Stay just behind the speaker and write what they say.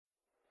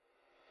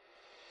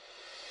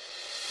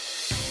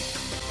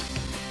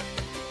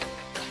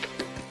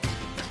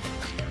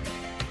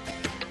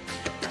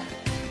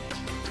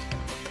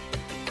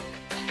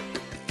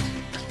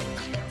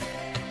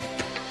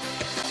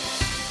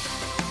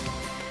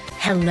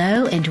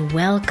Hello and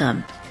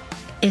welcome.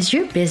 Is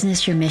your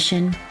business your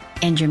mission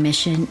and your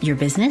mission your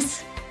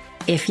business?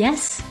 If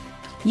yes,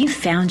 you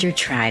found your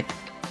tribe.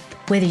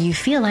 Whether you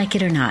feel like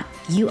it or not,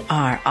 you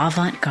are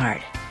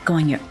avant-garde,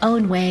 going your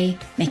own way,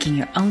 making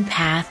your own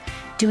path,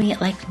 doing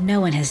it like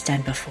no one has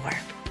done before.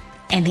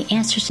 And the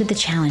answers to the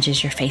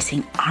challenges you're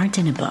facing aren't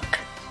in a book.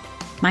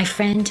 My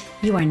friend,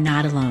 you are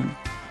not alone.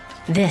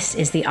 This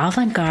is the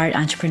Avant-Garde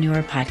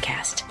Entrepreneur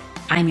Podcast.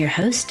 I'm your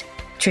host,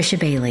 Trisha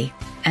Bailey,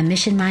 a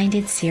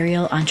mission-minded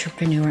serial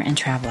entrepreneur and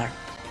traveler.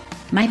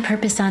 My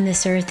purpose on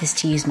this earth is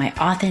to use my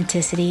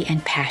authenticity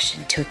and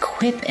passion to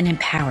equip and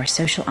empower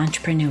social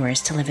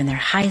entrepreneurs to live in their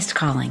highest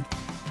calling,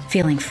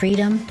 feeling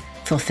freedom,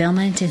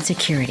 fulfillment, and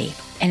security,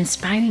 and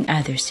inspiring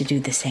others to do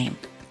the same.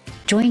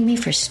 Join me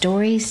for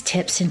stories,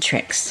 tips, and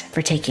tricks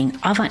for taking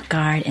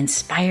avant-garde,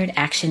 inspired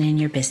action in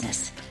your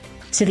business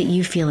so that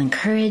you feel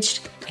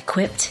encouraged,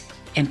 equipped,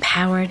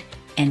 empowered,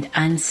 and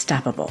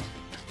unstoppable.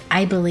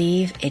 I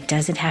believe it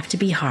doesn't have to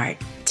be hard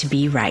to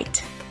be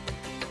right.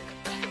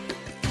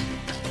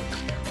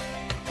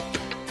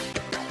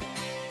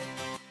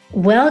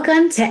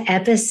 Welcome to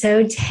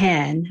episode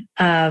 10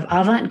 of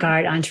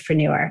Avant-Garde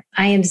Entrepreneur.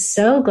 I am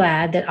so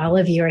glad that all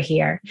of you are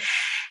here.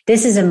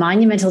 This is a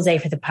monumental day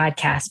for the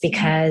podcast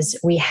because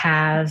we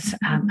have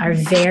our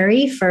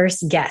very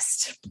first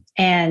guest.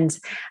 And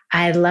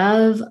I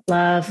love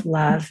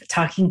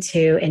talking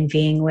to and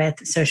being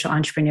with social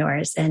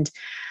entrepreneurs. And,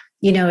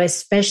 you know,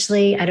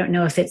 especially, I don't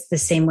know if it's the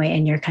same way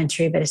in your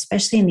country, but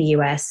especially in the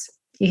US,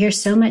 you hear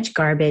so much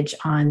garbage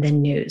on the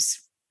news.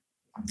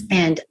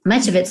 And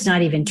much of it's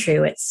not even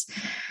true. It's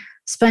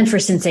spun for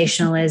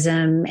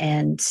sensationalism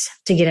and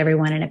to get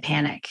everyone in a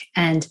panic.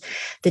 And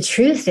the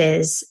truth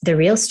is, the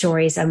real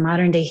stories of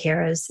modern day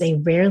heroes, they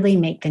rarely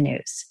make the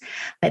news.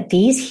 But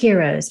these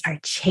heroes are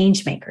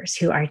change makers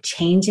who are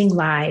changing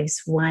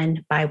lives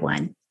one by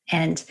one.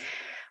 And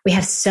we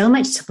have so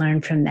much to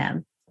learn from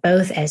them,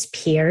 both as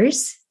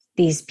peers,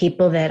 these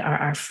people that are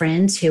our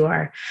friends who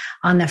are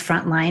on the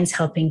front lines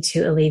helping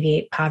to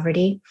alleviate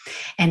poverty,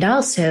 and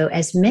also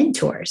as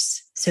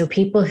mentors. So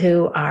people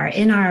who are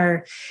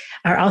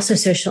are also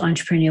social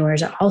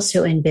entrepreneurs, are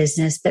also in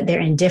business, but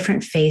they're in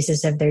different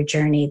phases of their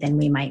journey than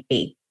we might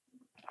be.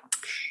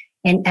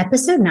 In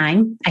episode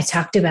 9, I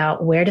talked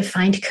about where to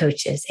find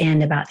coaches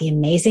and about the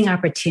amazing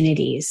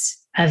opportunities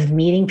of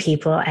meeting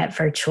people at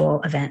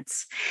virtual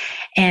events.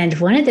 And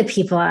one of the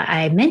people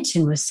I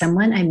mentioned was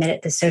someone I met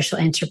at the Social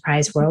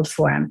Enterprise World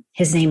Forum.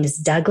 His name is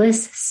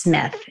Douglas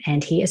Smith,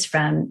 and he is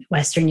from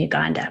Western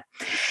Uganda.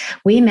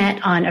 We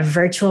met on a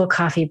virtual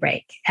coffee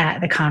break at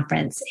the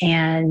conference.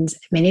 And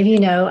many of you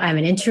know I'm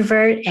an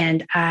introvert,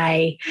 and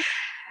I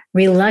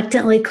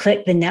reluctantly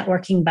clicked the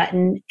networking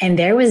button, and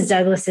there was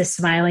Douglas's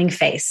smiling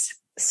face.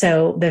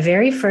 So the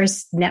very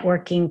first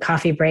networking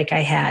coffee break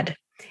I had,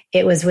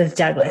 it was with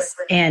Douglas.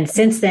 And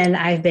since then,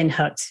 I've been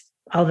hooked.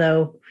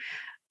 Although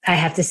I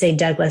have to say,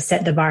 Douglas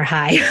set the bar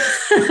high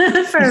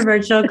for a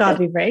virtual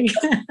coffee break.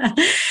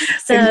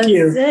 Thank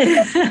you.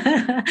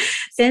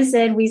 Since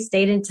then, we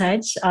stayed in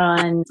touch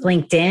on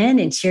LinkedIn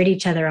and cheered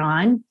each other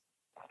on.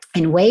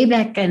 And way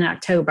back in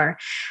October,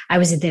 I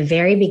was at the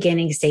very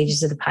beginning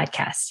stages of the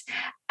podcast.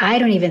 I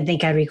don't even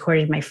think I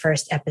recorded my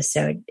first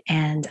episode.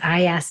 And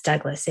I asked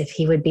Douglas if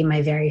he would be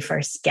my very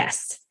first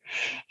guest.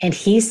 And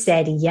he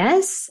said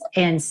yes.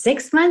 And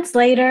 6 months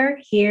later,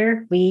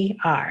 here we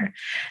are.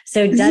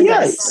 So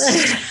Douglas,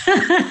 yes.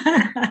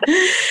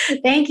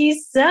 Thank you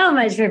so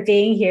much for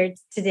being here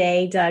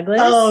today,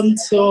 Douglas. Oh, I'm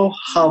so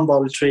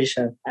humble,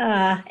 Trisha.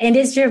 And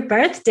it's your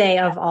birthday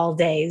of all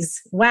days.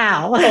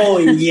 Wow. Oh,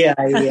 yeah.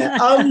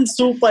 I'm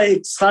super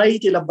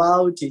excited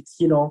about it.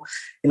 You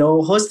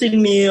know, hosting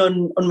me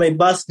on my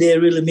birthday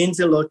really means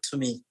a lot to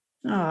me.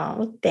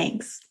 Oh,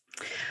 thanks.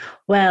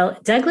 Well,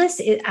 Douglas,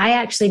 I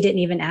actually didn't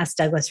even ask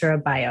Douglas for a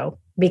bio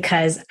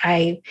because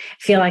I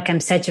feel like I'm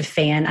such a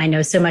fan. I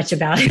know so much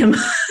about him.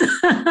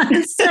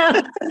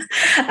 So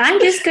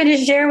I'm just going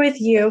to share with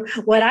you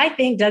what I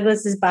think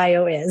Douglas's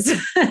bio is.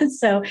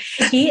 So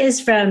he is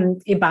from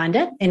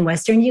Ibanda in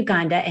Western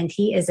Uganda, and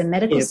he is a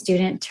medical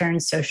student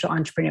turned social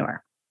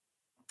entrepreneur.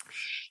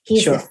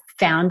 He's the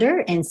founder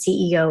and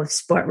CEO of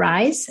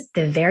SportRise,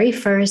 the very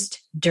first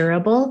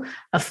durable,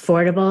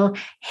 affordable,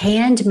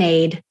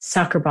 handmade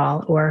soccer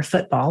ball or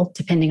football,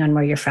 depending on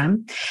where you're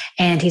from.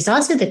 And he's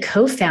also the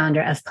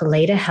co-founder of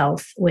Paleta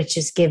Health, which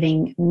is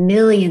giving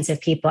millions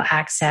of people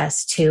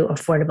access to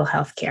affordable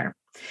healthcare.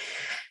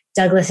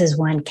 Douglas has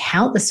won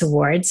countless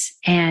awards,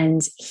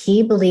 and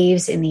he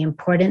believes in the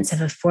importance of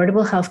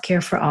affordable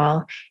healthcare for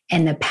all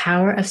and the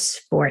power of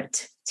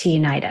sport to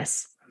unite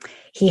us.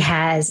 He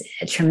has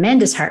a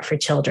tremendous heart for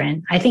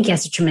children. I think he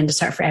has a tremendous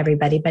heart for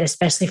everybody, but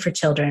especially for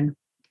children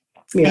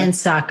and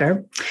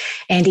soccer,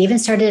 and even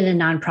started a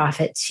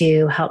nonprofit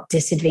to help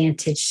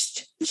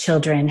disadvantaged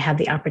children have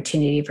the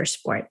opportunity for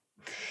sport.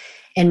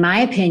 In my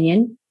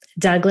opinion,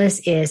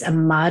 Douglas is a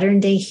modern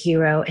day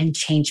hero and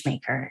change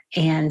maker,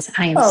 and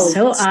I am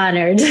so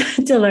honored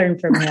to learn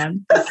from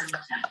him.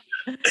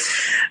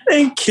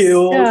 Thank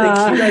you.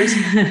 Thank you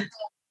guys.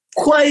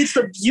 quite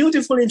a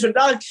beautiful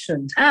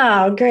introduction.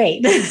 Oh,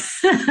 great.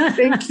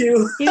 Thank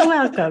you. You're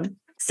welcome.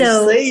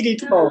 So, you said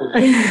it all.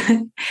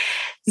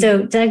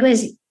 So,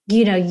 Douglas,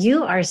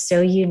 you are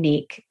so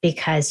unique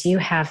because you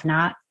have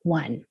not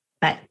one,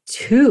 but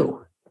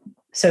two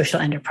social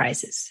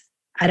enterprises.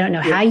 I don't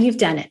know how you've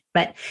done it,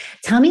 but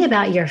tell me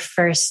about your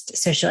first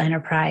social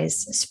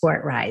enterprise,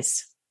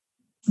 SportRise.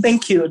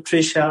 Thank you,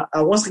 Tricia.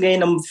 Once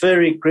again, I'm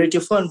very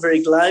grateful and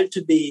very glad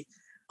to be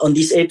on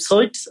this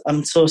episode.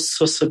 I'm so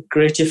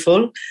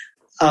grateful.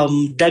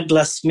 I'm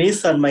Douglas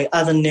Smith, and my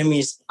other name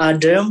is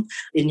Adam.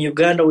 In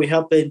Uganda,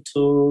 in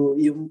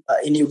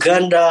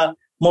Uganda,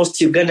 most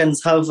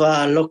Ugandans have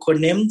local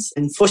names.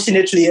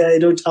 Unfortunately, I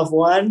don't have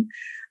one.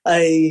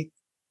 I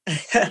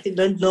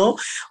don't know,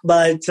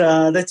 but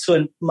that's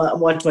what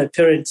my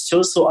parents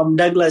chose. So I'm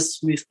Douglas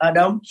Smith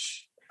Adam,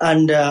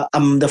 and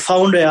I'm the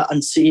founder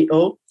and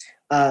CEO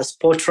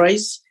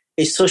SportRise,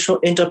 a social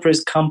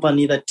enterprise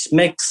company that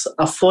makes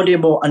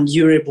affordable and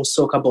durable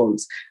soccer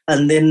balls.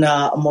 And then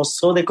I'm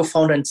also the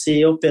co-founder and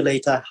CEO of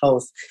Pelator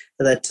Health,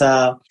 that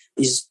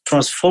is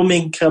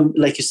transforming,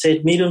 like you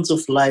said, millions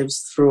of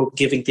lives through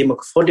giving them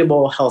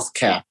affordable health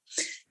care.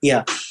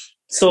 Yeah.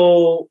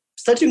 So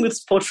starting with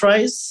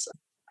SportRise,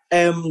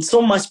 I'm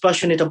so much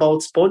passionate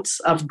about sports.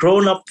 I've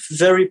grown up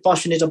very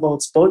passionate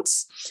about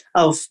sports.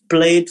 I've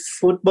played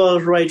football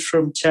right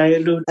from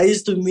childhood. I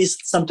used to miss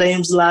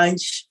sometimes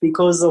lunch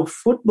because of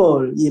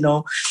football,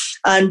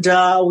 And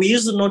we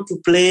used not to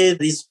play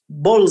these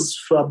balls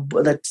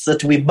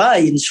that we buy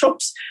in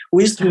shops.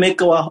 We used to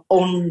make our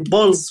own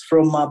balls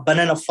from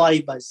banana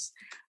fibers.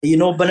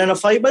 Banana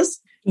fibers?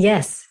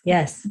 Yes.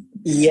 Yeah.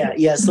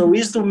 So we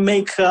used to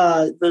make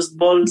those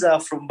balls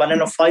from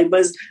banana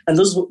fibers, and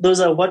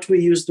those are what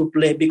we used to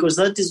play, because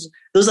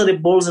those are the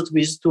balls that we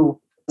used to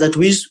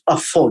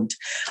afford.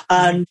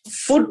 And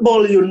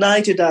football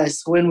united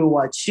us when we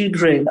were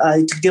children.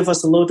 It gave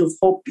us a lot of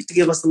hope. It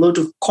gave us a lot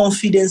of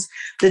confidence.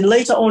 Then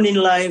later on in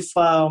life,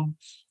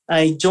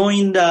 I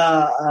joined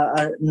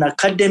an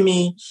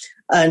academy,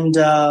 and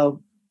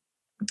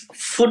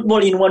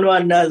football in one way or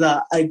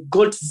another, I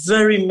got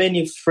very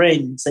many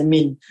friends. I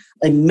made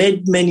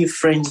many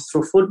friends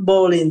through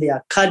football in the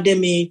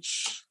academy.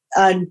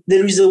 And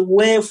there is a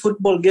way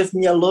football gave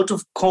me a lot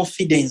of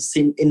confidence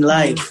in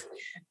life.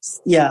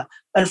 Yeah.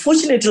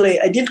 Unfortunately,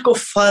 I didn't go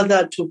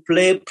further to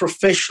play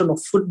professional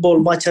football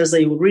much as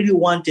I really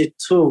wanted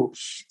to.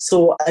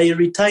 So I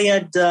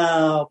retired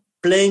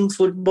playing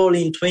football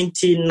in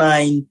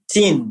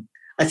 2019.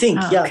 I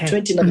think,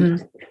 2019.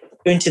 Mm-hmm.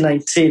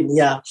 2019,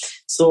 yeah.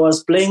 So I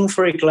was playing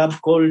for a club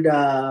called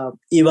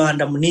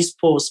Ibanda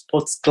Municipal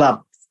Sports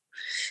Club.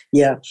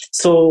 Yeah.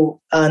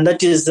 So, and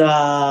that is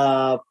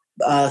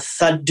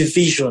third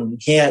division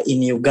here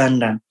in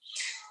Uganda.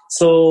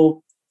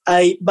 So,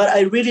 I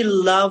really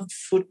loved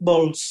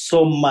football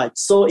so much.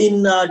 So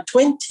in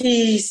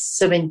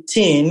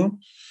 2017,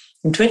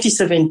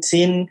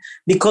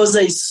 because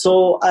I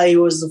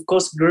was, of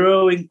course,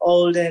 growing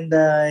old, and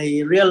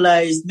I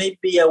realized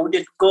maybe I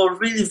wouldn't go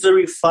really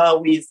very far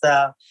with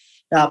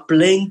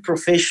playing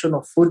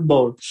professional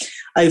football.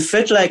 I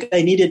felt like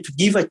I needed to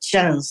give a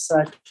chance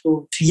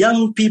to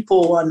young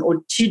people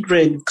or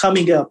children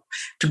coming up,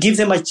 to give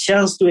them a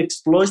chance to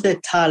explore their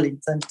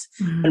talents.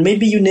 And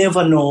maybe you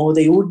never know,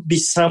 they would be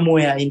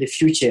somewhere in the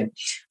future.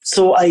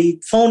 So I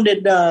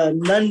founded a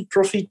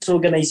non-profit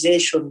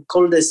organization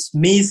called the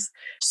Smith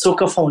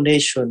Soccer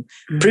Foundation.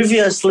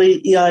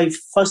 Previously, I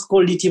first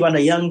called it even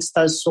a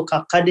Youngsters Soccer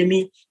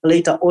Academy.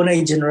 Later on,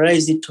 I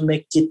generalized it to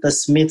make it the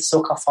Smith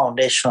Soccer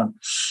Foundation.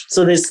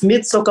 So the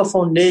Smith Soccer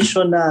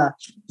Foundation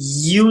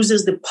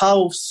uses the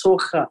power of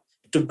soccer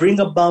to bring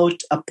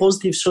about a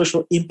positive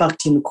social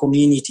impact in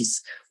communities.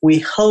 We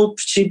help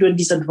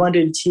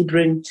disadvantaged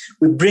children.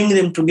 We bring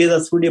them together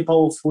through the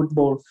power of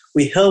football.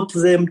 We help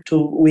them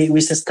we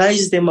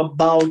sensitize them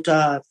about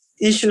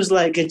issues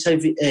like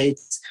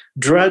HIV/AIDS,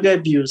 drug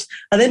abuse,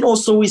 and then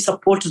also we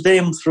support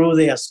them through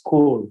their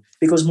school,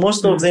 because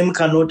most of them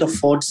cannot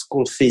afford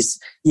school fees.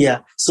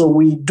 Yeah, so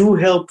we do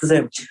help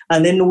them.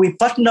 And then we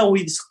partner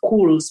with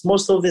schools,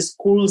 most of the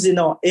schools in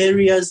our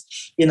areas,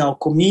 in our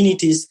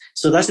communities,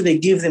 so that they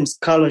give them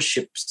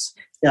scholarships.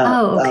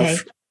 Okay.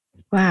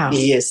 Wow.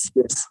 Yes.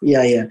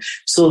 Yeah.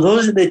 So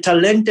the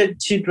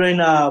talented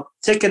children are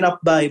taken up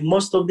by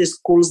most of the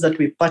schools that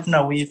we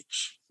partner with,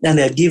 and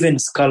they're given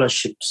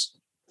scholarships.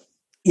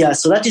 Yeah,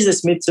 so that is the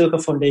Smith Soccer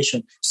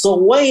Foundation. So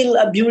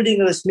while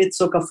building the Smith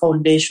Soccer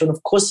Foundation,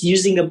 of course,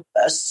 using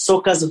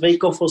soccer as a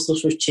vehicle for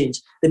social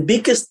change, the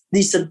biggest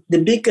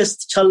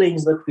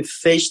challenge that we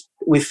faced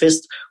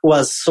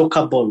was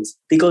soccer balls,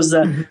 because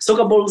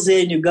soccer balls here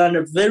in Uganda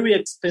are very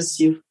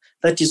expensive.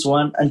 That is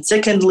one, and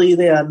secondly,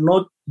 they are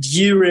not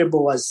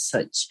durable as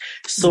such.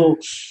 So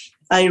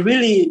I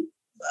really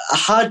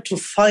had to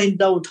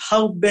find out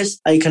how best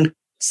I can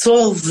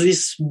solve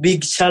this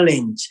big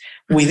challenge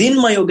within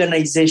my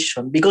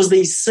organization, because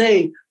they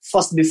say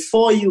first,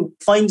 before you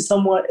find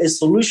a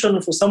solution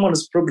for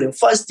someone's problem,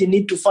 first you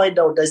need to find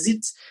out,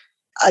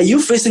 are you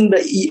facing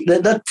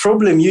that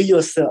problem you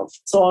yourself?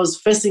 So I was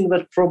facing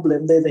that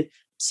problem.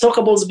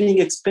 soccer balls being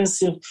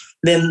expensive,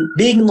 then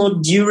being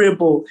not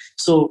durable.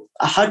 So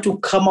I had to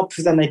come up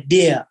with an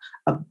idea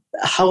of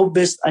how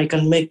best I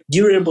can make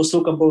durable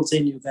soccer balls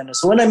in Uganda.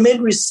 So when I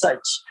made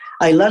research,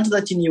 I learned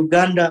that in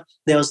Uganda,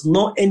 there was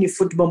no any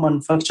football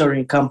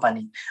manufacturing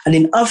company. And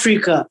in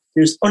Africa,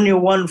 there's only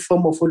one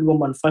form of football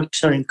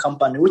manufacturing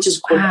company, which is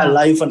called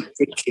Alive and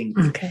Kicking.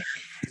 Okay.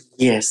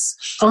 Yes.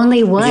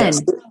 Only one.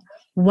 Yes.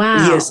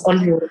 Wow. Yes,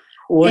 only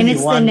and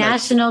it's one. The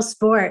national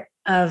sport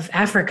of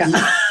Africa.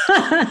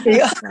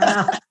 Yeah.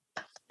 Wow.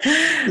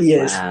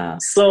 Yes. Wow.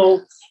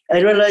 So I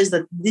realized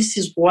that this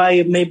is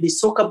why maybe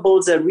soccer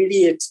balls are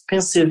really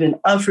expensive in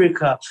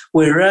Africa,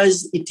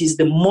 whereas it is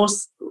the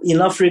most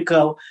in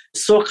Africa,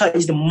 soccer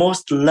is the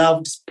most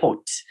loved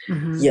sport.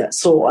 Mm-hmm. Yeah.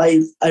 So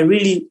I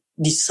really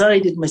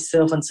decided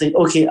myself and said,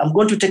 okay, I'm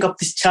going to take up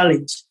this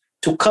challenge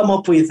to come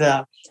up with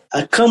a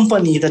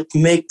company that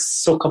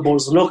makes soccer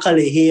balls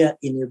locally here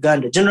in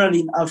Uganda, generally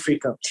in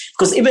Africa.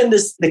 Because even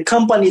the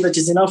company that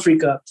is in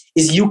Africa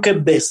is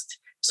UK based.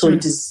 So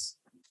it is,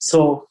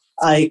 so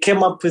I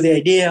came up with the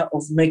idea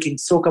of making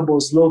soccer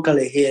balls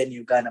locally here in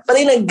Uganda. But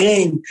then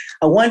again,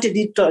 I wanted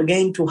it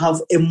to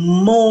have a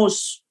more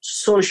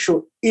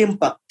social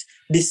impact.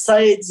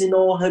 Besides,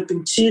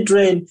 helping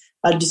children,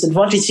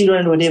 disadvantaged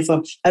children,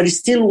 whatever, I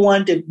still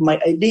wanted my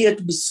idea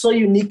to be so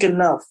unique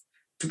enough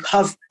to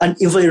have an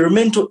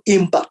environmental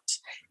impact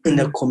in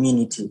the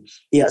community.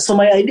 Yeah. So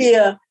my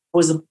idea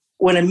was,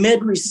 when I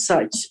made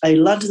research, I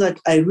learned that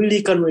I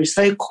really can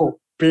recycle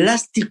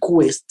plastic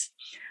waste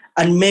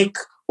and make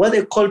what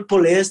they call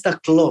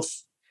polyester cloth,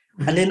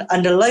 and then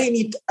underline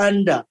it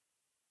under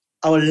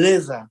our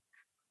leather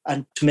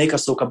and to make a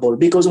soccer ball.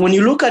 Because when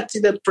you look at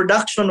the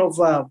production of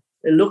a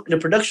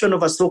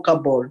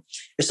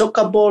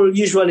soccer ball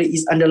usually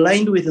is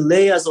underlined with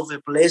layers of a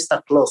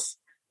polyester cloth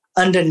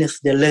underneath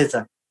the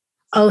leather.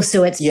 Oh,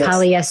 so it's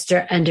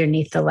polyester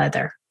underneath the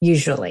leather,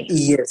 usually.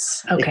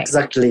 Yes, okay.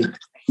 Exactly.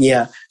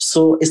 Yeah.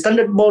 So a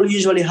standard ball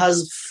usually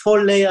has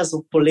 4 layers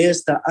of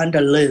polyester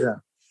under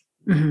leather.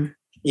 Mm-hmm.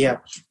 Yeah.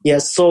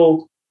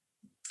 So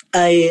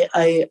I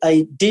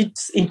did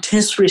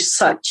intense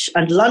research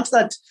and learned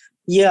that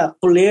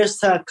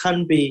polyester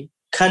can be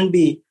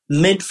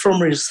made from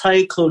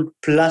recycled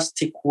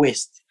plastic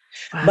waste.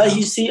 Wow. But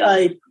you see,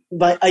 I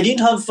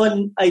didn't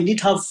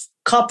have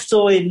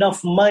capital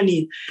enough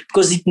money,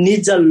 because it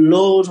needs a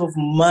lot of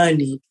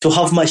money to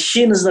have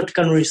machines that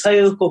can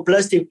recycle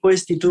plastic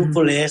waste into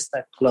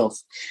polyester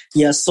cloth.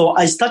 Yeah, so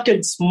I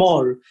started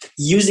small,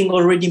 using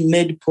already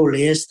made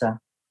polyester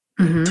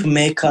to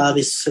make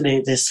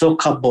the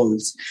soccer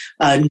balls.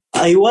 And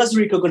I was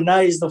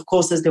recognized, of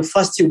course, as the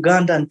first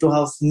Ugandan to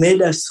have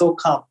made a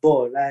soccer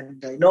ball.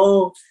 And I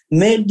know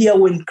media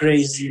went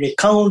crazy. The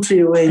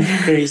country went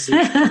crazy.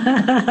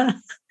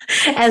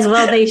 As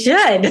well they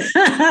should.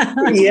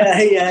 Yeah.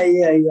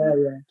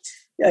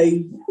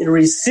 I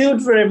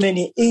received very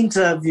many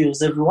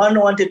interviews. Everyone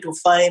wanted to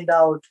find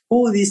out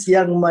who this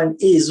young man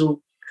is,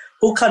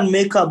 who can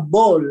make a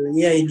ball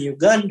here in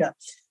Uganda.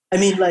 I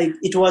mean, like,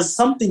 it was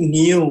something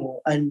new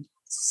and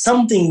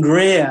something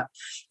rare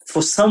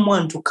for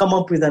someone to come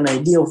up with an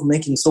idea of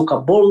making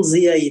soccer balls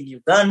here in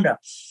Uganda.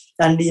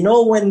 And,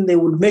 when they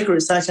would make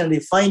research and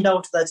they find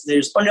out that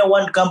there's only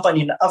one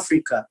company in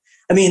Africa,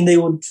 I mean, they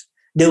would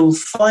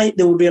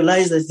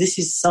realize that this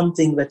is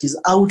something that is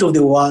out of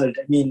the world.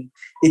 I mean,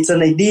 it's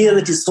an idea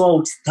that is so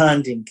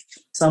outstanding,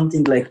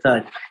 something like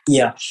that.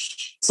 Yeah.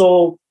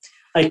 So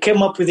I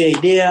came up with the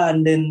idea,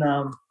 and then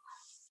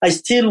I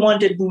still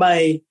wanted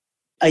my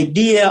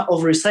idea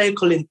of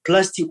recycling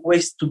plastic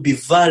waste to be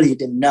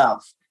valid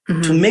enough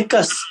to make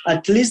us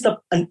at least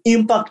an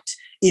impact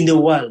in the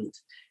world.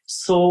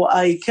 So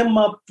I came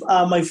up,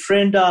 my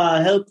friend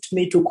helped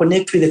me to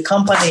connect with a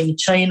company in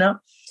China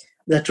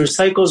that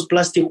recycles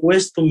plastic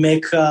waste to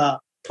make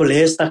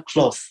polyester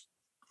cloth.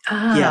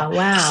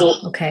 Wow.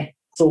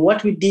 So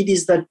what we did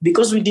is that,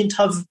 because we didn't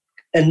have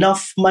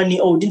enough money,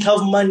 or didn't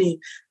have money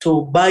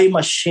to buy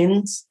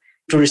machines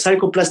to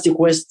recycle plastic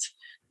waste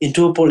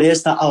into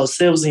polyester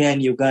ourselves here in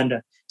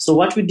Uganda. So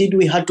what we did,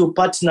 we had to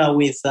partner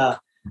with a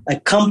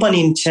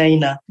company in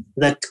China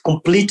that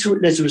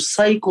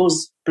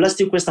recycles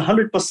plastic waste,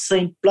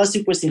 100%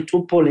 plastic waste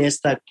into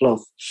polyester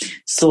cloth.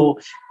 So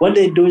what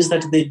they do is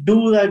that they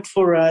do that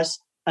for us,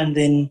 and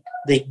then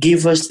they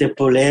give us the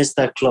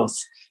polyester cloth.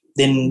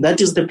 Then that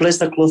is the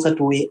polyester cloth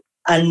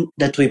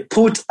that we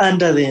put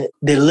under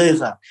the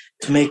leather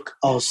to make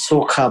our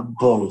soccer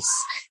balls.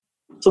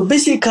 So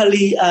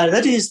basically,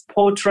 that is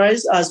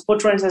Sportrise.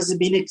 Sportrise has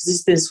been in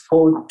existence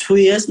for 2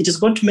 years. It is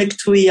going to make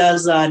 2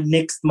 years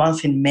next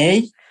month in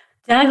May.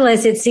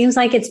 Douglas, it seems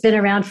like it's been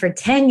around for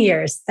 10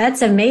 years.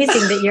 That's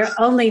amazing that you're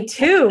only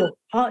 2.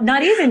 Oh,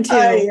 not even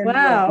 2.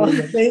 Wow.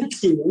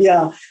 Thank you.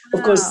 Yeah.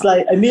 Of course,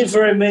 I meet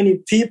very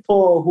many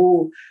people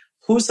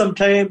who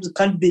sometimes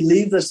can't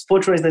believe that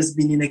Sportrise has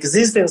been in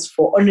existence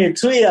for only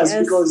 2 years,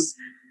 because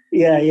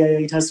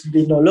it has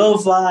been all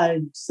over,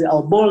 and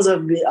our balls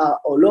have been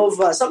all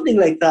over, something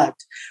like that.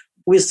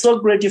 we're so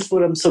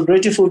grateful. I'm so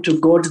grateful to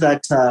God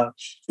that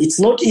it's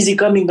not easy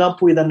coming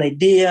up with an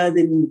idea,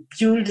 then you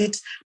build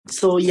it.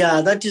 So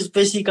yeah, that is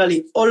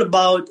basically all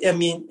about,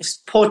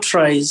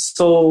 Sportrise.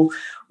 So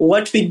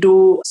what we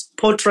do,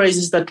 Sportrise,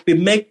 is that we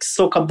make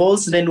soccer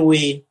balls, then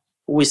we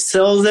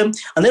sell them.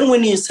 And then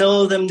when you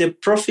sell them, the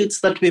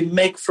profits that we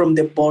make from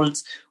the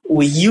balls,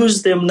 we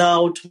use them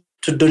now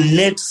to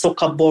donate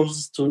soccer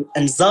balls to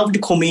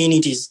unserved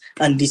communities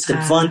and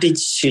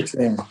disadvantaged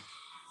children.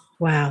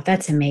 Wow,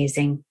 that's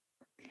amazing.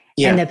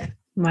 Yeah. And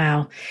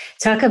wow.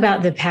 Talk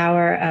about the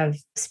power of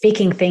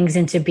speaking things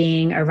into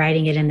being or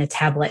writing it in the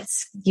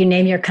tablets. You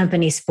name your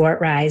company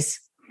Sportrise,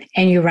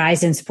 and you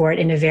rise in sport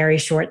in a very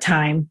short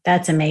time.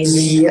 That's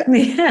amazing.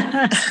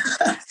 Yeah.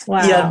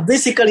 Wow. Yeah,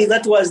 basically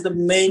that was the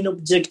main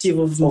objective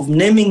of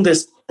naming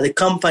the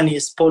company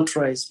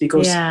Sportrise,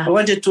 because I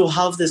wanted to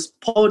have the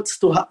sports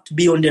to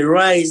be on the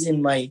rise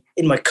in my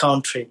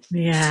country,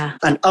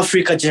 and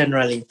Africa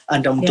generally.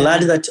 And I'm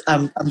glad that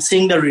I'm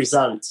seeing the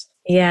results.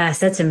 Yes,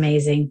 that's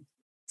amazing.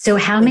 So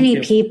how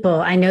many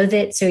people, I know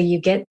that, so you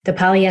get the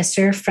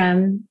polyester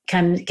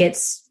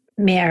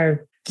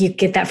you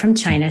get that from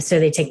China. So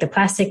they take the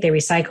plastic, they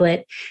recycle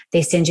it,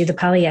 they send you the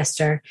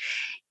polyester.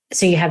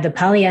 So you have the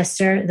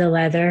polyester, the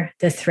leather,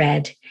 the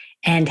thread,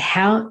 and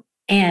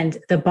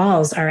the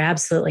balls are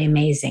absolutely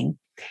amazing.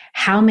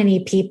 How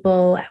many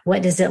people,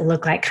 what does it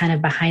look like kind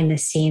of behind the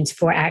scenes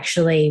for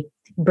actually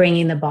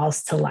bringing the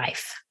balls to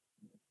life?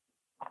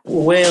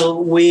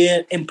 Well,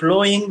 we're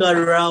employing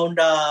around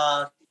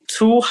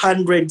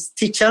 200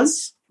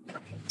 stitchers.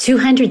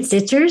 200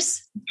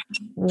 stitchers?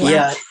 Wow.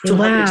 Yeah,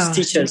 200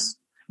 stitchers.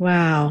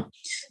 Wow.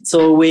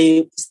 So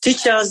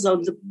stitchers are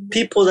the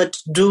people that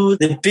do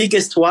the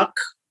biggest work.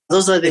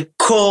 Those are the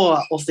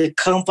core of the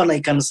company, I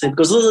can say,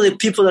 because those are the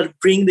people that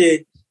bring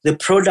the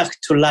product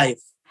to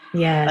life.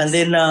 Yes. And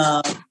then,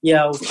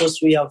 of course,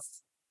 we have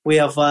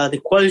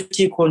the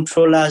quality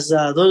controllers,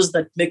 those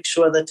that make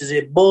sure that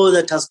the ball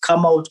that has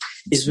come out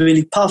is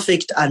really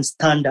perfect and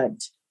standard.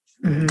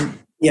 Mm-hmm.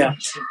 Yeah.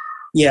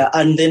 Yeah.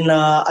 And then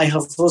I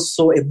have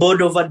also a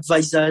board of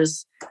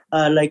advisors.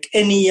 Like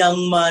any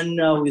young man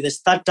with a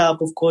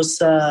startup, of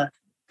course,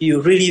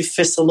 you really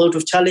face a lot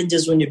of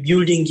challenges when you're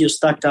building your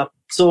startup.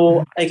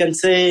 So I can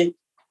say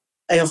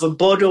I have a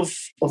board of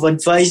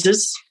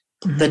advisors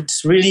that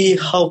really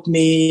help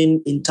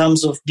me in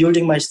terms of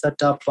building my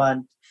startup,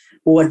 and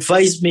who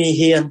advise me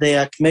here and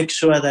there to make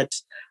sure that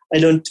I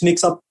don't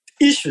mix up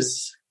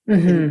issues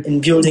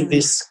in building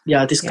this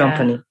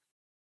company.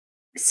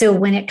 So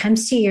when it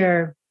comes to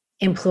your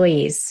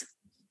employees,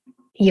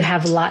 you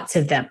have lots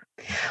of them.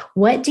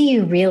 What do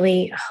you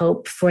really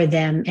hope for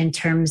them in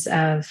terms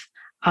of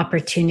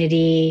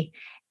opportunity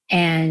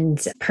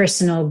and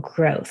personal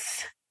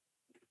growth?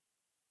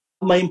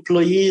 My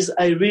employees,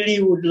 I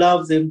really would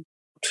love them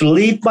to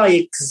lead by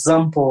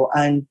example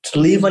and to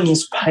live an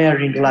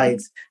inspiring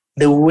life,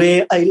 the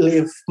way I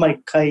live my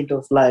kind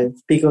of life,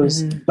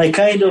 because my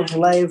kind of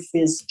life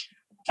is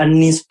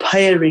an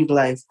inspiring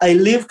life. I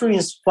live to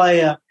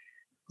inspire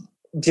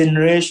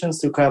generations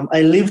to come.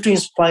 I live to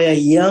inspire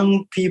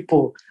young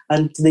people,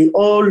 and they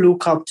all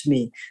look up to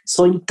me.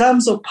 So in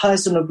terms of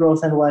personal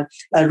growth and what,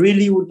 I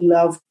really would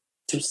love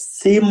to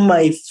see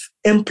my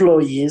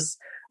employees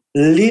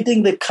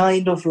leading the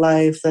kind of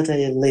life that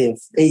I live,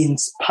 an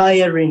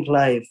inspiring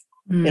life,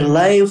 a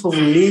life of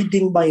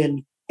leading by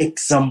an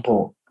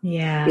example.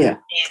 Yeah.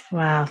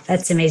 Wow,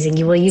 that's amazing.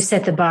 You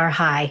set the bar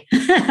high.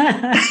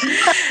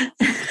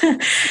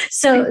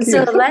 So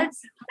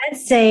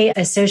let's say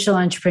a social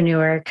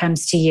entrepreneur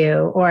comes to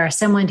you, or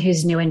someone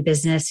who's new in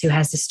business who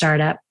has a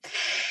startup,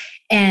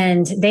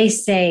 and they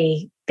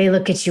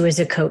look at you as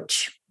a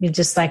coach. You're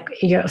just like,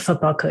 you're a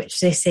football coach.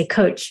 They say,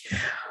 Coach,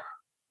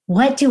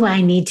 what do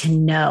I need to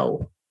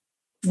know?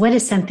 What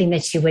is something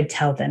that you would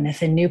tell them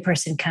if a new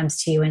person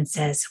comes to you and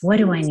says, what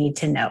do I need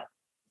to know?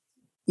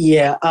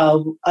 Yeah,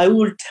 I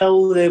would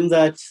tell them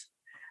that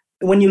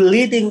when you're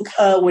leading,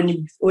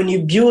 when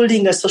you're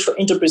building a social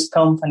enterprise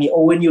company,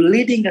 or when you're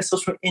leading a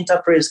social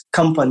enterprise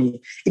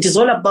company, it is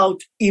all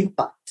about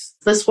impact.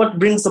 That's what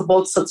brings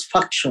about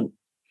satisfaction.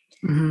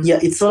 Yeah,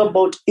 it's all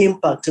about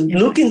impact. And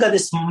looking at the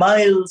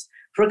smiles,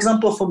 for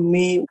example, for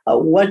me,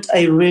 what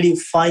I really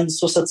find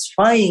so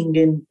satisfying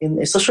in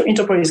a social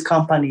enterprise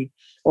company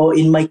or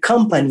in my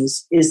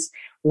companies is,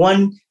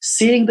 one,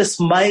 seeing the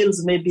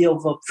smiles maybe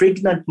of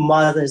pregnant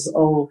mothers,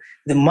 or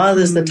the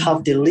mothers that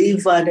have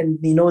delivered and,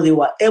 they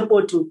were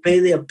able to pay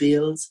their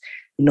bills,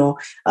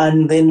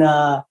 and then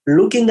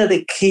looking at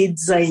the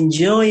kids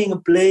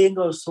enjoying playing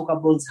or soccer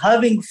balls,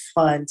 having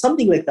fun,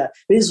 something like that.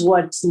 This is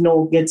what,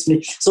 gets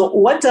me. So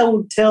what I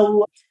would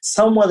tell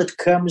someone that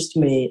comes to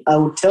me, I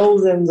would tell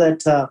them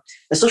that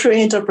a social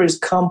enterprise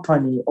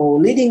company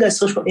or leading a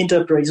social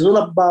enterprise is all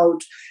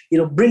about,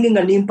 bringing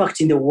an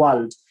impact in the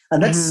world.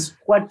 And that's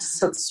what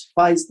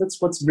satisfies, that's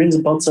what brings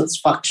about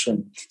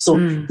satisfaction. So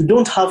you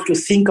don't have to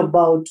think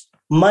about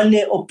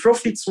money, or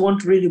profits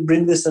won't really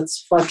bring the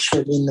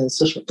satisfaction in a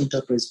social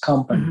enterprise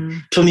company.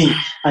 To me,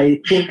 I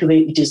think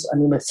it is.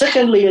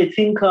 Secondly, I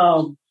think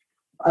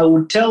I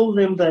would tell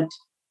them that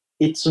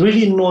it's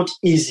really not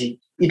easy.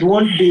 It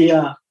won't be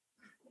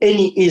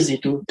any easy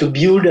to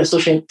build a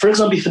social. For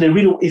example,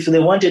 if they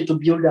wanted to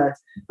build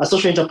a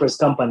social enterprise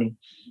company,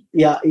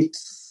 it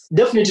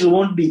definitely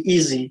won't be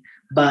easy,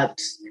 but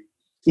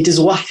it is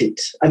worth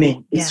it. I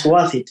mean, it's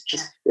worth it,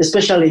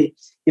 especially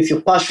if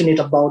you're passionate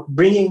about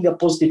bringing a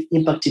positive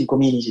impact in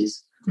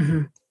communities.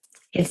 Mm-hmm.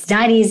 It's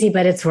not easy,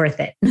 but it's worth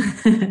it.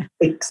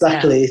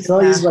 Exactly. It's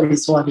not easy, but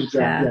it's worth it.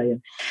 Yeah.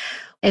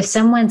 If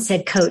someone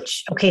said,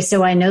 Coach, okay,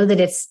 so I know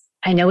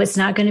it's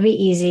not going to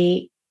be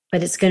easy,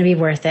 but it's going to be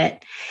worth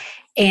it.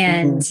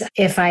 And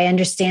if I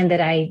understand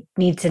that I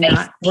need to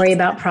not worry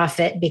about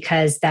profit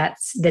because that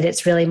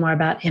it's really more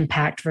about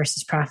impact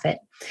versus profit.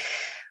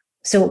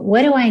 So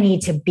what do I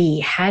need to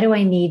be? How do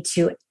I need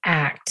to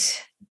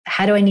act?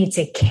 How do I need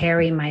to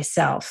carry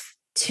myself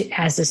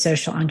as a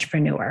social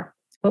entrepreneur?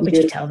 What would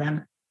you tell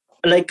them?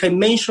 Like I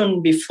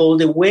mentioned before,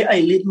 the way I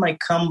lead my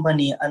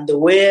company and the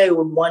way I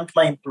would want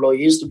my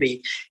employees to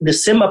be, the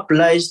same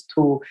applies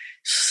to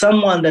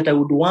someone that I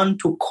would want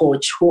to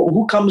coach,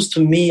 who comes to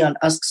me and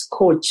asks,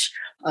 Coach,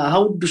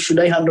 how should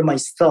I handle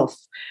myself?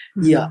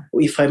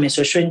 If I'm a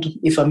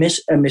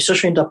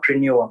social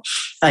entrepreneur,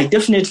 I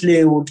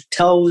definitely would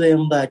tell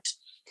them that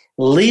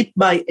lead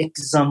by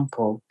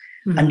example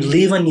and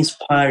live an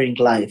inspiring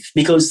life.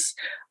 Because,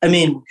 I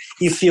mean,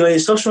 if you're a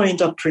social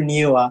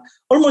entrepreneur,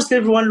 almost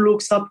everyone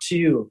looks up to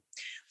you.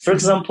 For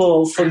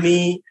example, for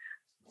me,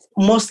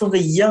 most of the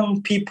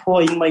young people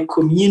in my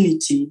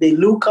community, they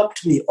look up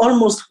to me.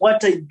 Almost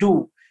what I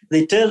do,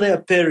 they tell their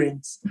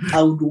parents,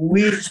 I would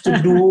wish to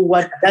do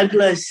what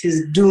Douglas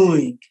is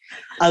doing.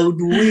 I would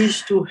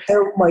wish to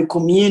help my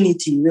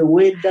community the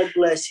way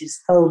Douglas is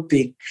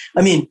helping.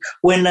 I mean,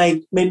 when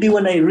I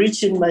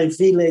reach in my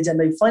village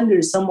and I find there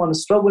is someone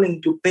struggling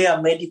to pay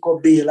a medical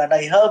bill and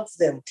I help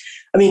them,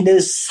 I mean,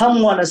 there's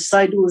someone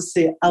aside who will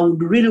say, I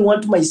would really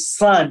want my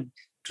son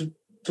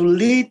to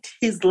lead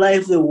his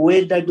life the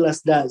way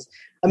Douglas does.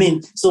 I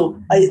mean, so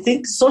I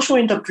think social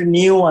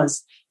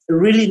entrepreneurs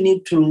really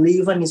need to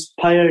live an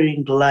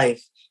inspiring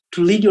life,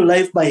 to lead your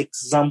life by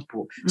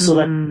example so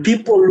that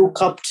people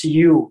look up to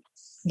you.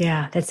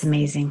 Yeah, that's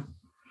amazing.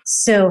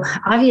 So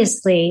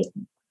obviously,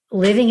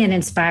 living an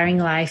inspiring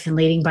life and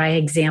leading by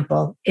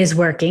example is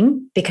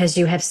working because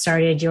you have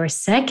started your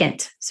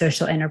second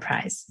social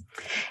enterprise.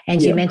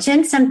 And you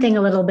mentioned something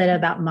a little bit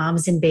about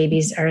moms and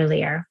babies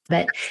earlier,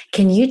 but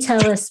can you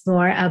tell us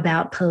more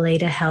about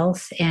Peleda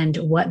Health and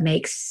what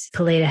makes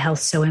Peleda Health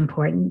so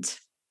important?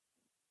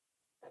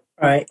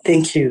 All right,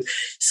 thank you.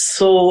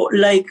 So,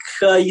 like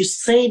you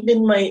said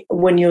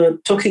when you're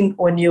talking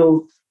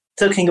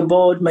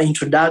about my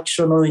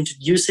introduction or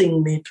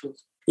introducing me to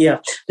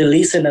the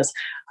listeners,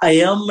 I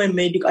am a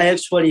medical. I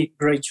actually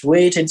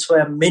graduated, so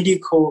I'm a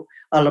medical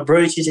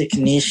laboratory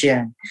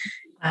technician.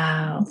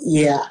 Wow.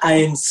 Yeah, I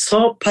am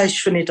so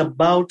passionate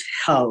about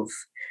health.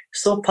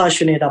 So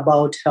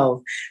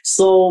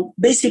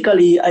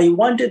basically, I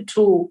wanted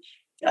to.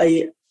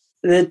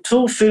 The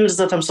two fields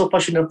that I'm so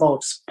passionate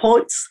about: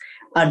 sports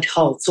and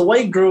health. So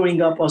while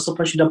growing up, I was so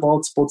passionate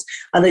about sports.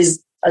 And as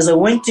I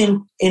went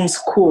in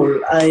school,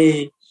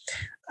 I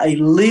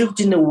lived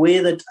in a way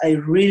that I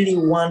really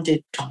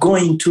wanted to go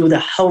into the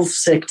health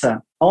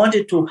sector. I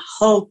wanted to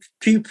help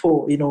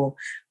people,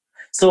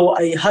 So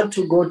I had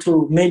to go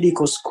to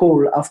medical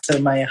school after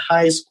my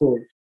high school.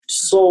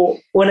 So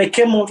when I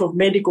came out of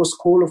medical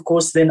school, of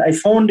course, then I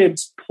founded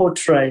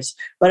Sportrise.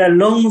 But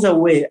along the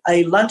way,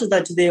 I learned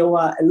that there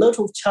were a lot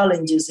of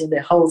challenges in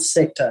the health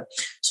sector.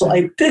 So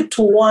I picked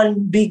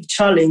one big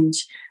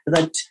challenge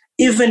that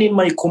even in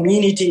my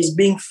community is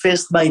being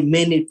faced by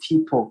many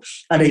people.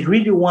 And I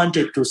really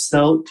wanted to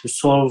solve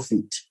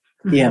it.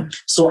 Yeah.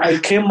 So I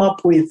came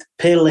up with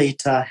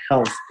Peleda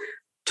Health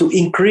to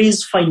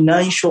increase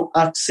financial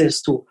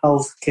access to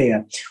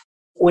healthcare.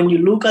 When you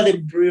look at the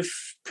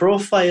brief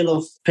profile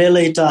of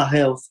Peleda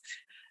Health,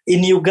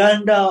 in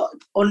Uganda,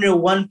 only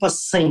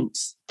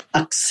 1%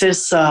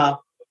 access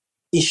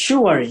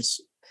insurance.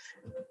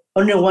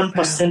 Only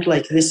 1%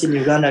 like this in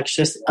Uganda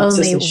access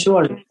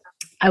insurance.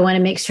 I want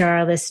to make sure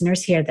our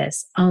listeners hear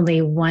this.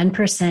 Only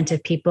 1%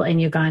 of people in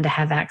Uganda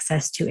have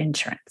access to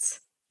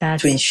insurance.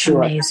 That's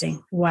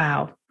amazing.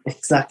 Wow.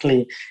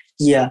 Exactly.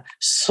 Yeah.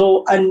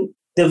 So, and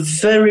the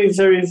very,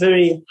 very,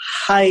 very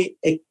high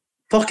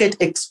pocket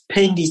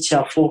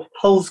expenditure for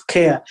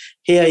healthcare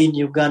here in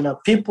Uganda.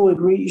 People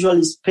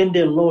usually spend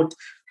a lot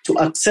to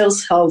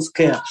access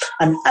healthcare,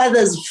 and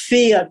others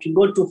fear to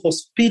go to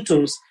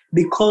hospitals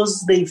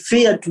because they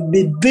fear to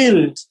be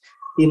billed.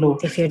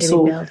 They fear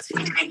to be billed.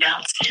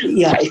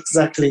 Yeah,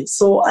 exactly.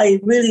 So I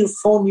really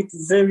found it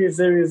very,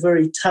 very,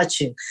 very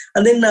touching.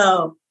 And then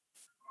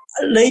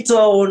later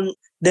on,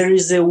 there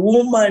is a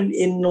woman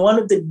in one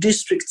of the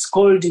districts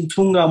called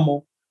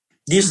Ntungamo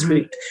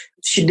district.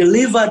 She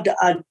delivered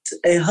at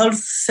a health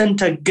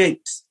center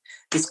gate.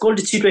 It's called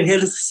Chitwe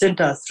Health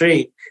Center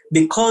 3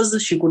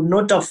 because she could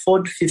not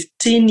afford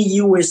 $15.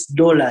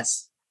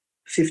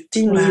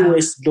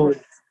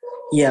 $15.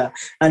 Yeah,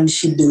 and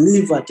she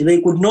delivered.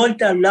 They could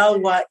not allow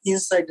her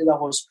inside the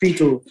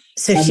hospital.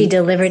 So she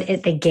delivered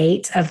at the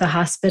gate of the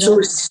hospital?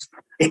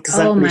 Oh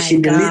Exactly. my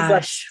She delivered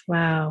gosh.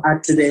 Wow.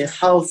 at the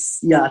house,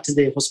 at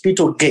the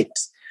hospital gate.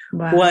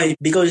 Wow. Why?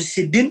 Because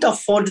she didn't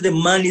afford the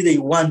money they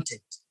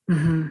wanted.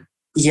 Mm-hmm.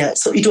 Yeah,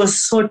 so it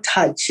was so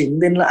touching.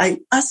 Then I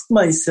asked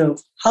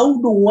myself,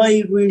 how do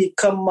I really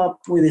come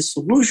up with a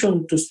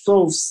solution to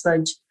solve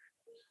such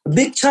a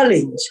big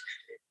challenge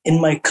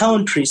in my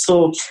country?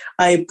 So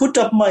I put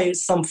up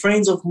some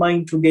friends of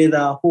mine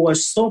together who are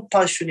so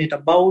passionate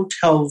about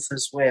health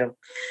as well.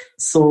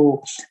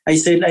 So I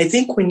said, I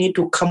think we need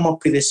to come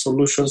up with a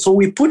solution. So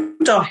we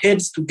put our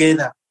heads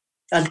together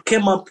and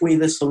came up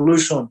with a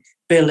solution,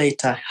 Pay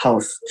Later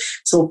Health.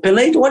 So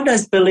what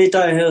does Pay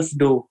Later Health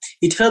do?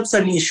 It helps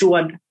an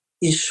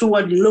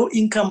insured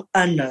low-income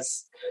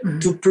earners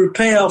to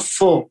prepare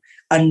for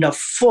and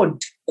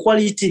afford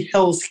quality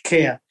health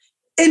care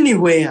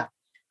anywhere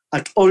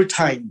at all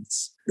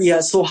times.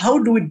 Yeah, so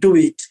how do we do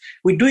it?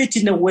 We do it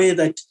in a way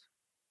that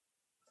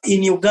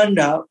in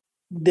Uganda,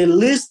 the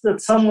least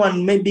that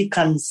someone maybe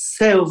can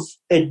save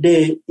a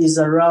day is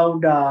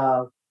around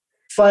 $5.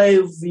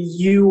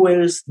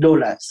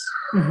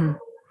 Mm-hmm.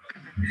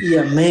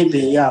 Yeah, maybe,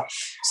 yeah.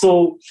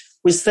 So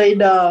we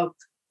said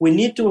we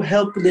need to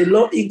help the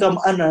low-income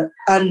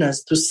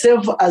earners to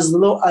save as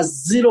low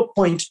as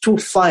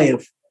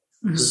 0.25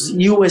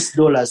 US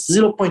dollars,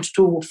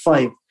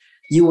 0.25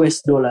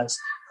 US dollars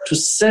to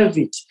save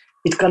it.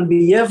 It can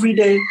be every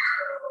day,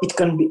 it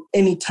can be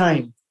any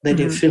time that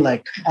they feel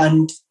like.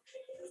 And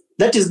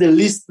that is the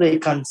least they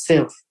can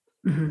save.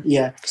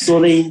 Yeah. So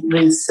they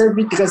save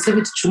it, they can save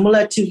it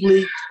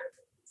cumulatively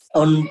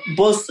on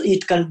both.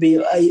 It can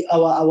be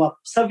our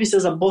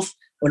services are both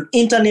on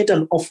internet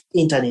and off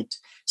internet.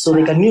 So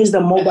they can use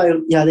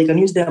they can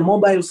use their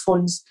mobile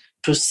phones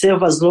to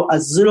save as low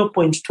as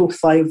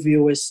 0.25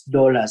 US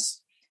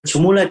dollars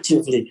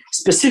cumulatively,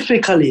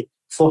 specifically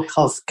for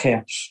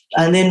healthcare.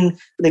 And then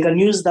they can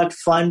use that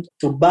fund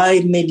to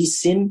buy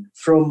medicine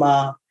from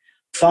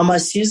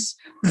pharmacies,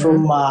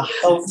 from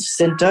health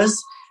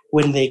centers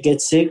when they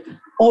get sick.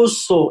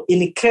 Also,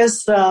 in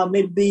case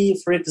maybe,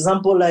 for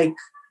example, like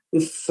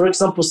if, for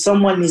example,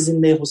 someone is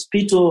in the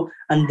hospital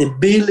and the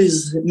bill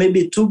is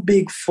maybe too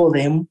big for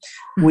them,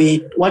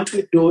 what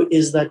we do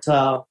is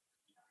that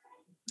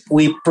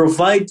we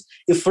provide,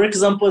 if, for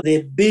example,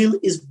 the bill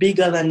is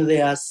bigger than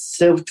their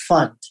saved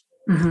fund.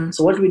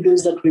 So what we do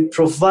is that we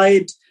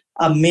provide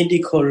a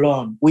medical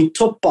loan. We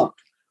top up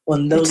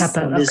on those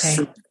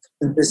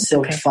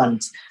saved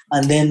funds,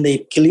 and then they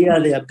clear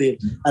their bill,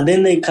 and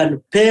then they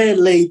can pay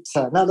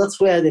later. Now that's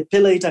where the pay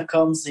later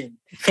comes in.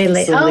 Pay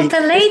later.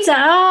 Pay later.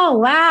 Oh,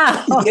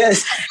 wow.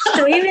 Yes.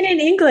 So even in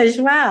English,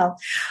 wow.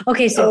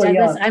 Okay, so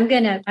Douglas,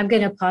 yeah. I'm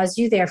gonna pause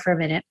you there for a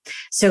minute.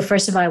 So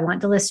first of all, I want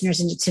the listeners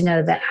to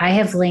know that I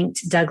have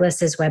linked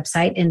Douglas's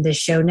website in the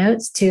show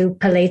notes to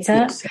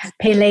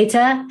Pay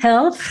Later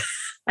Health.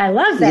 I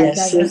love that,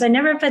 Douglas. Yes. I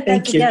never put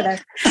that together.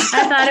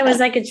 I thought it was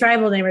like a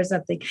tribal name or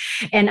something.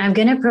 And I'm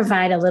going to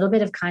provide a little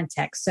bit of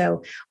context.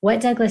 So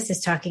what Douglas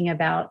is talking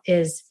about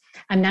is,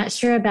 I'm not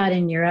sure about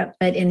in Europe,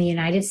 but in the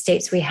United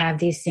States, we have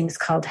these things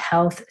called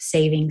health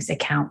savings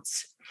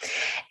accounts.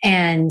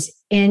 And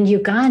in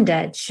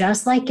Uganda,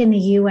 just like in the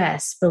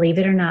US, believe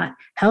it or not,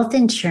 health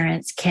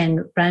insurance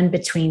can run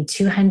between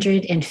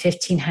 $200 and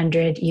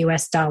 $1,500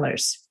 US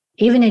dollars,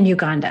 even in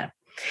Uganda.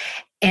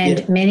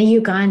 And many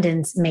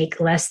Ugandans make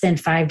less than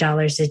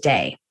 $5 a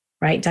day,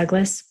 right,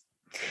 Douglas?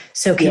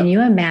 So can you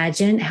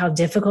imagine how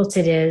difficult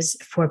it is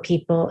for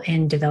people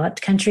in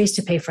developed countries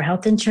to pay for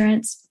health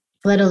insurance,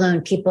 let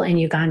alone people in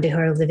Uganda who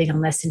are living on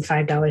less than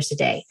 $5 a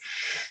day?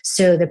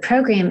 So the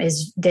program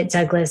that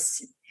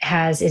Douglas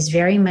has is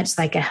very much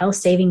like a health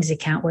savings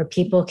account where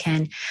people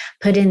can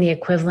put in the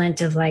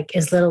equivalent of like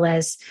as little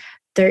as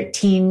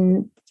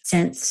 13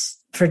 cents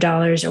for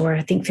dollars, or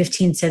I think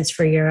 15 cents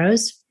for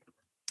euros.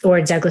 Or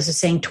Douglas was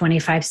saying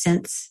 25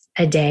 cents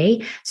a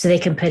day. So they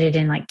can put it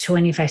in like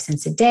 25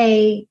 cents a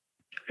day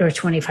or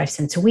 25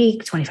 cents a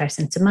week, 25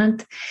 cents a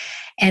month.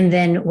 And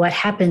then what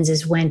happens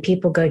is when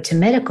people go to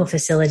medical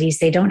facilities,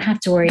 they don't have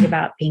to worry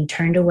about being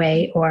turned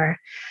away or,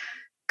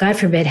 God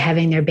forbid,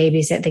 having their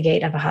babies at the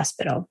gate of a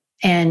hospital.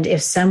 And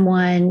if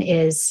someone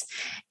is,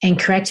 and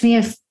correct me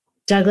if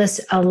Douglas,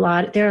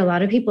 there are a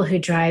lot of people who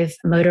drive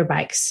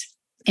motorbikes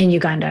in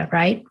Uganda,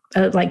 right?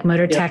 Like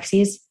motor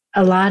taxis.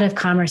 A lot of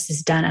commerce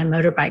is done on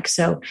motorbikes.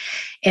 So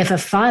if a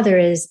father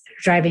is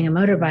driving a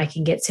motorbike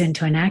and gets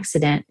into an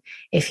accident,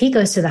 if he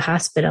goes to the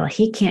hospital,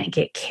 he can't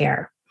get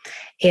care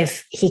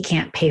if he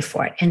can't pay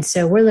for it. And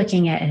so we're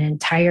looking at an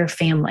entire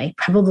family,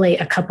 probably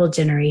a couple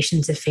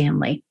generations of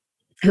family,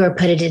 who are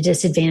put at a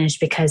disadvantage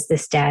because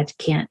this dad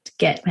can't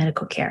get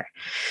medical care.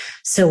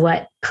 So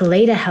what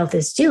Pay Health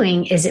is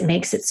doing is it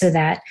makes it so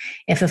that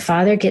if a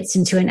father gets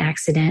into an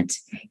accident,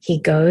 he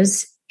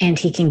goes and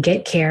he can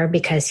get care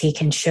because he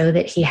can show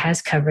that he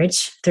has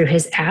coverage through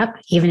his app,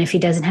 even if he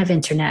doesn't have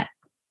internet,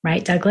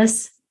 right,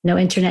 Douglas? No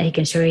internet, he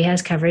can show he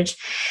has coverage.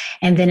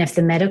 And then if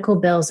the medical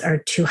bills are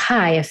too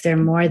high, if they're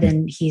more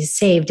than he's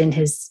saved in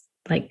his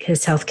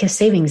health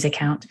savings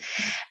account,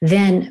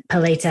 then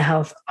Pay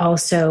Health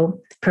also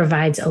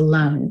provides a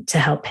loan to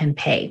help him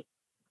pay.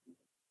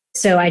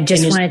 So I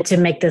just wanted to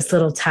make this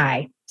little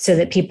tie so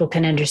that people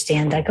can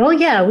understand, like, oh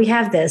yeah, we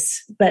have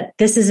this, but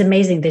this is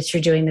amazing that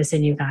you're doing this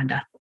in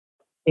Uganda.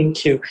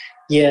 Thank you.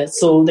 Yeah,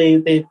 so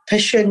the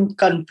patient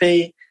can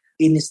pay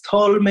in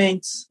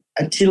installments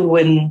until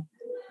when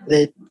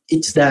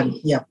it's done.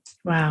 Yeah.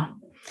 Wow.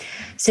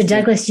 So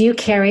Douglas, you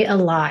carry a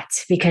lot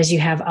because you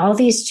have all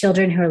these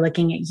children who are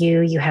looking at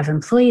you. You have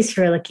employees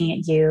who are looking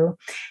at you.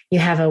 You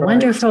have a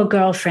wonderful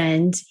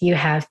girlfriend. You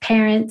have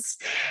parents.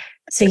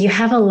 So you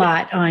have a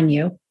lot on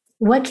you.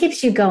 What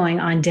keeps you going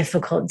on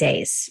difficult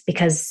days?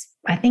 Because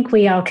I think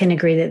we all can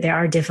agree that there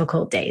are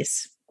difficult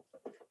days.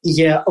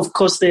 Yeah, of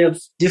course, they have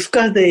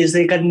difficult days.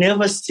 They can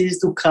never cease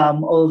to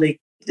come. All the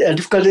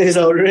difficult days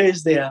are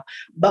always there.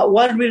 But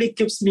what really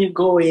keeps me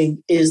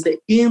going is the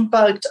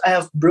impact I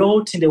have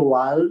brought in the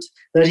world.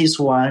 That is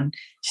one.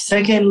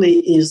 Secondly,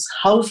 is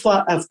how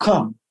far I've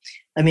come.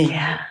 I mean,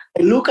 I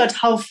look at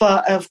how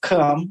far I've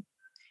come.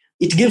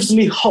 It gives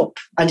me hope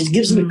and it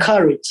gives me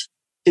courage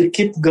to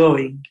keep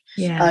going.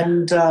 Yeah.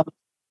 And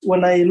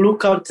when I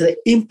look at the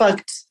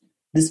impact,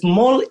 the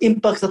small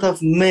impact that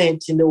I've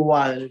made in the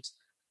world,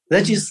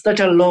 that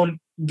alone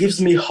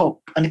gives me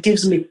hope and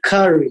gives me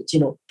courage,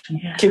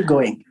 keep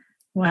going.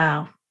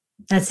 Wow.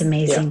 That's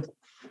amazing.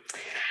 Yeah.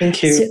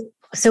 Thank you.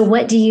 So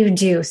what do you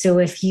do? So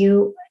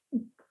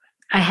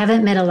I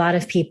haven't met a lot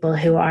of people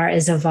who are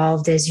as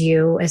evolved as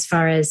you, as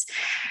far as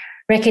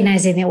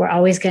recognizing that we're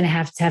always going to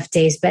have tough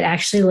days, but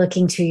actually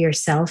looking to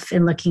yourself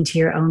and looking to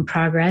your own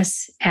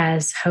progress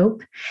as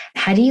hope.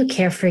 How do you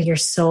care for your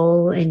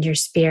soul and your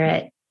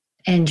spirit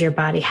and your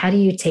body? How do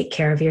you take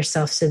care of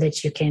yourself so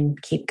that you can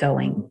keep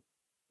going?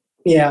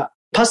 Yeah.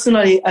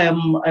 Personally,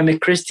 I'm a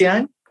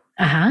Christian.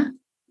 Uh-huh.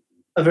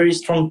 A very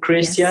strong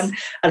Christian.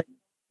 Yes. And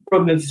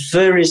from a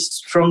very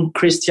strong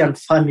Christian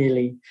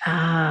family.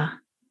 Ah.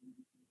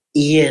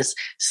 Yes.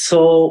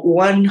 So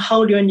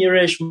how do I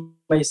nourish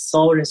my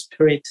soul and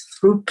spirit?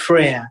 Through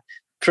prayer.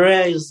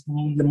 Prayer is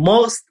the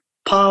most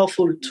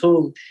powerful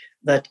tool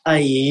that I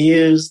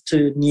use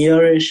to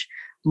nourish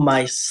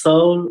my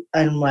soul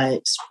and my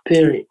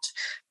spirit.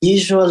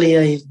 Usually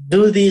I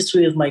do this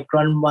with my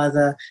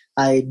grandmother.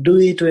 I do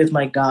it with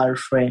my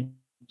girlfriend.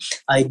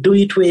 I do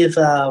it with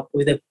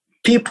the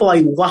people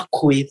I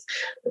work with.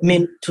 I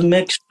mean, to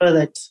make sure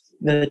that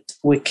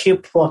we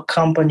keep our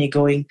company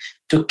going,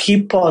 to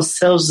keep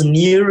ourselves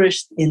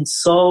nourished in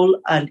soul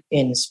and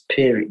in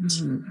spirit.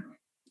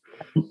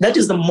 Mm-hmm. That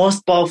is the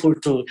most powerful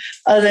tool.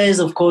 Otherwise,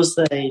 of course,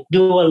 I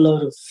do a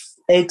lot of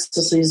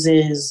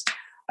exercises.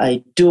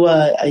 I'm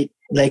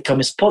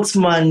a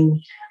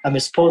sportsman. But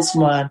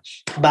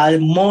the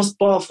most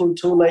powerful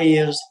tool I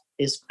use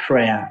is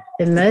prayer.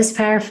 The most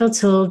powerful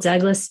tool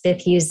Douglas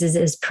Smith uses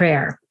is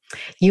prayer.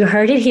 You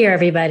heard it here,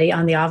 everybody,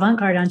 on the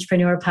Avant-Garde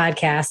Entrepreneur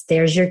podcast.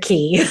 There's your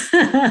key.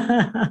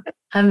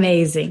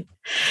 Amazing.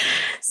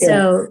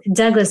 So,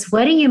 Douglas,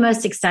 what are you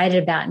most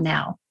excited about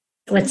now?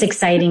 What's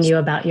exciting you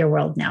about your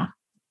world now?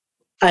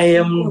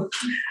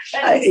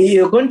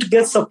 You're going to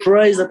get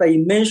surprised that I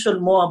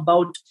mentioned more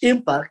about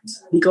impact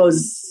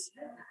because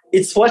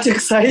it's what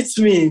excites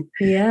me.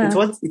 Yeah.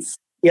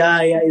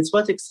 It's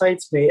what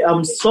excites me.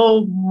 I'm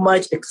so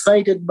much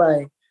excited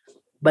by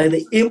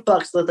the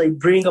impacts that I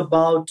bring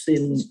about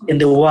in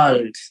the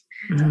world.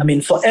 Mm-hmm. I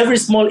mean, for every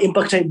small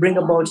impact I bring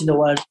about in the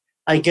world,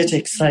 I get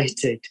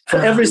excited. For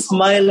every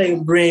smile I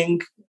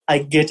bring, I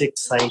get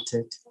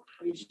excited.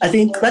 I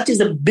think that is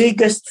the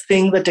biggest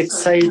thing that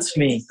excites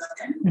me,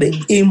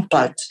 the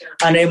impact.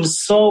 And I'm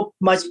so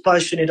much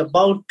passionate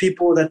about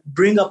people that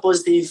bring a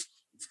positive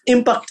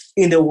impact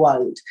in the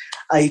world.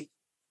 I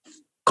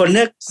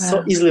connect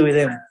so easily with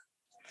them.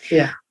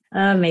 Yeah.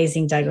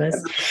 Amazing, Douglas.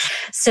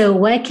 So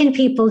what can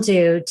people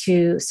do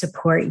to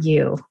support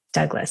you,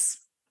 Douglas?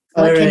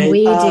 What can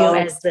we do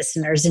as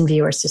listeners and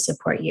viewers to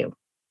support you?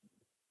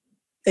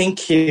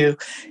 Thank you.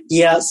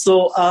 Yeah,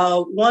 so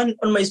on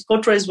my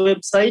SportRise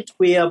website,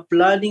 we are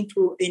planning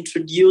to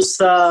introduce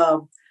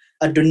a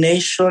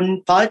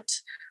donation part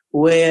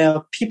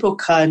where people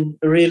can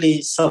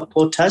really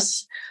support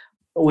us.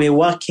 We're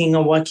working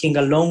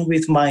along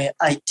with my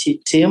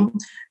IT team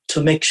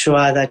to make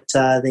sure that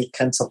they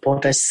can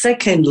support us.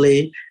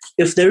 Secondly,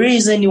 if there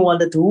is anyone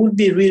that would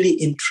be really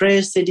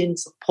interested in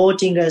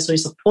supporting us or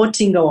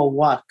supporting our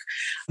work,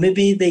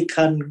 maybe they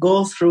can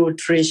go through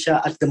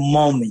Treasure at the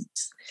moment.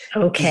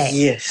 Okay.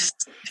 Yes.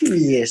 That's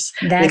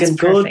they can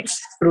perfect.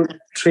 Go through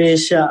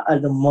Treasure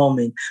at the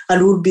moment,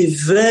 and we'll be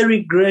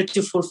very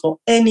grateful for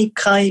any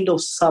kind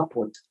of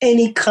support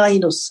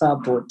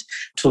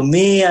to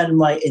me and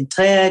my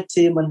entire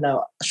team and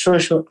our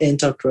social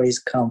enterprise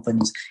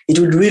companies. It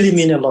would really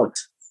mean a lot.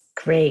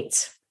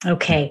 Great.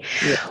 Okay.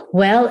 Yeah.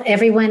 Well,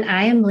 everyone,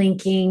 I am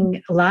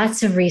linking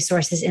lots of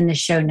resources in the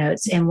show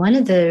notes, and one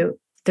of the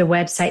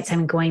websites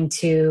I'm going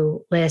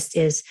to list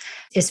is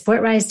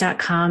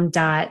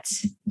sportrise.com.ua.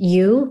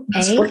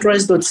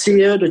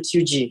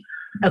 Sportrise.co.ug.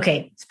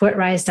 Okay,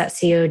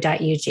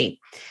 sportrise.co.ug.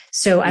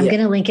 So I'm going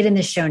to link it in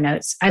the show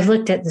notes. I've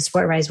looked at the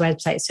SportRise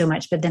website so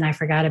much, but then I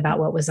forgot about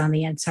what was on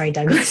the end. Sorry,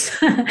 Douglas.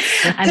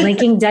 I'm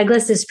linking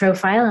Douglas's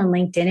profile on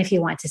LinkedIn if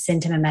you want to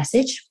send him a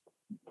message.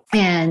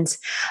 and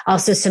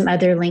also some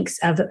other links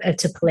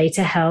to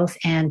Paleta Health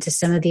and to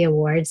some of the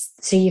awards,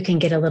 so you can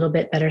get a little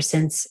bit better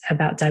sense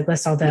about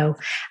Douglas, although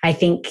I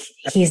think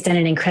he's done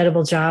an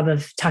incredible job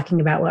of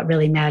talking about what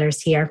really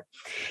matters here.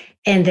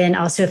 And then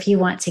also, if you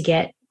want to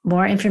get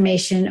more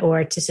information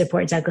or to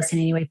support Douglas in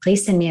any way,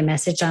 please send me a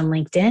message on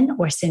LinkedIn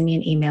or send me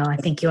an email. I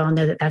think you all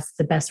know that that's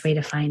the best way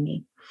to find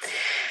me.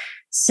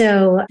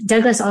 So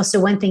Douglas, also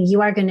one thing,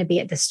 you are going to be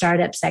at the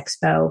Startups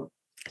Expo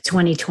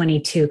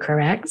 2022,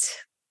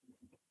 correct?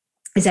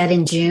 Is that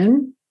in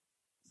June?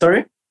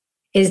 Sorry?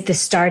 Is the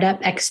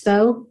Startup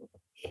Expo,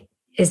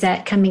 is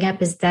that coming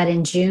up? Is that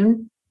in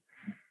June?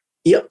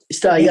 Yep.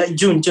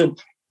 June. June.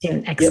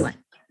 Excellent.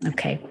 Yep.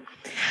 Okay.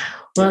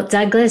 Well,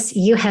 Douglas,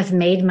 you have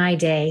made my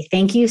day.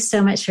 Thank you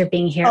so much for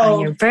being here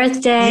on your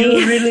birthday.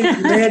 You really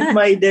made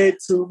my day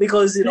too,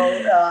 because,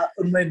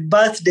 on my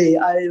birthday,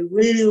 I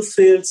really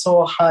feel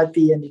so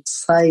happy and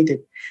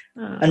excited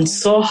and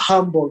so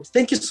humbled.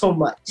 Thank you so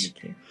much.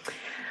 Thank you.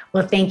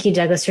 Well, thank you,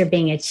 Douglas, for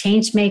being a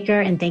change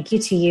maker. And thank you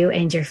to you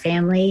and your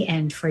family,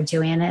 and for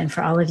Joanna and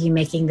for all of you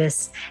making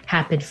this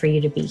happen for you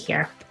to be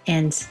here.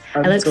 And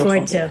I look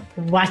forward to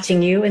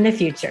watching you in the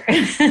future.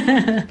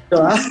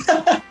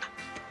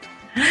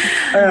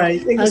 All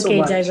right. Thank you so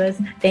much. Okay,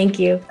 Douglas. Thank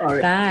you. All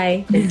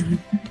right. Bye.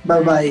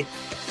 Bye-bye.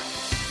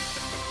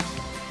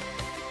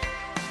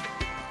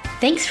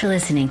 Thanks for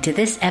listening to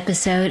this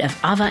episode of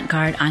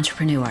Avant-Garde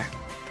Entrepreneur.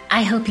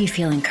 I hope you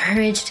feel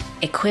encouraged,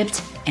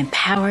 equipped,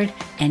 empowered,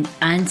 and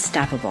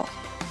unstoppable.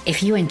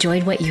 If you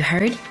enjoyed what you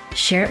heard,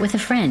 share it with a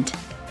friend.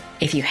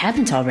 If you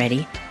haven't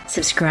already,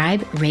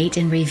 subscribe, rate,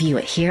 and review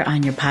it here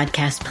on your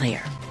podcast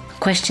player.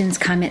 Questions,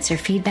 comments, or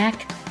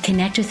feedback?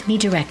 Connect with me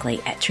directly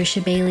at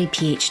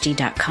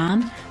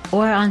TrishaBaileyPhD.com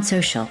or on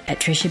social at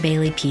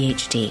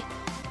TrishaBaileyPhD.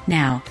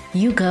 Now,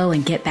 you go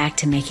and get back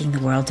to making the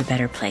world a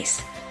better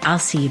place. I'll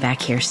see you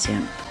back here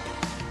soon.